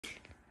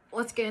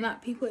What's going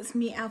up, people? It's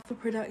me, Alpha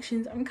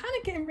Productions. I'm kind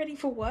of getting ready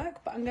for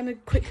work, but I'm going to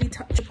quickly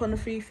touch upon a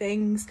few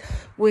things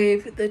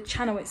with the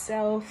channel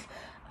itself.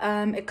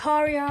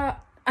 Ikaria,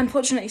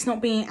 unfortunately, it's not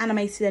being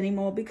animated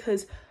anymore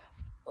because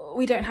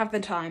we don't have the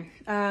time.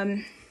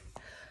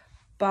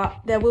 But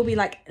there will be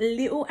like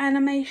little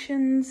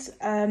animations.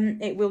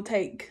 It will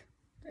take,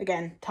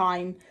 again,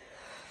 time.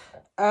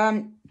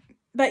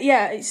 But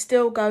yeah, it's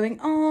still going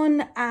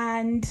on,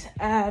 and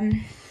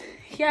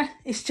yeah,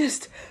 it's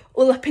just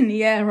all up in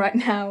the air right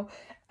now.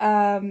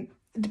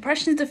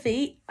 Depression's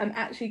Defeat, I'm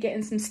actually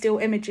getting some still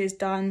images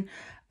done.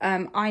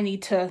 I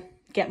need to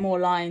get more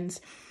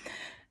lines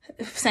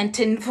sent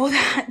in for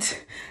that.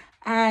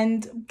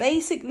 And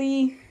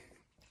basically,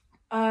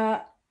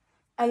 a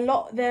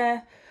lot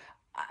there.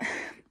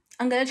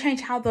 I'm going to change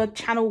how the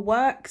channel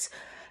works.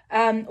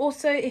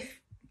 Also,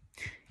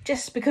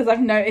 just because I've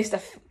noticed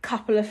a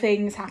couple of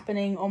things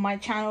happening on my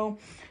channel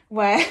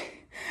where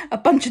a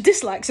bunch of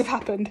dislikes have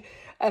happened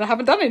and I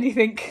haven't done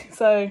anything.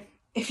 So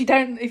if you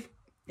don't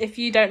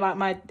like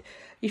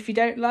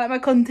my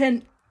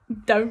content,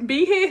 don't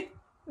be here.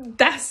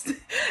 That's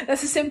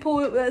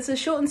a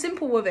short and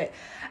simple with it.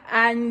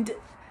 And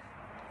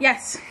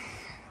yes,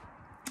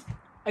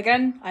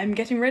 again, I'm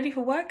getting ready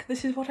for work.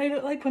 This is what I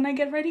look like when I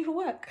get ready for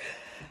work.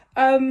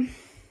 But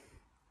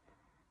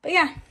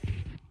yeah,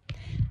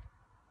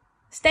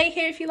 stay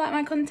here if you like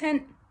my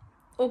content,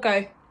 or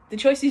go. The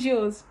choice is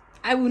yours.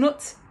 I will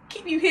not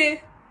keep you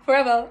here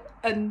forever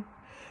and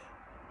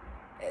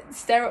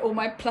stare at all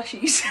my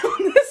plushies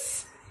on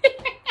this.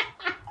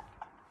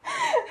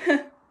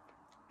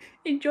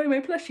 Enjoy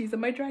my plushies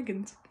and my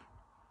dragons.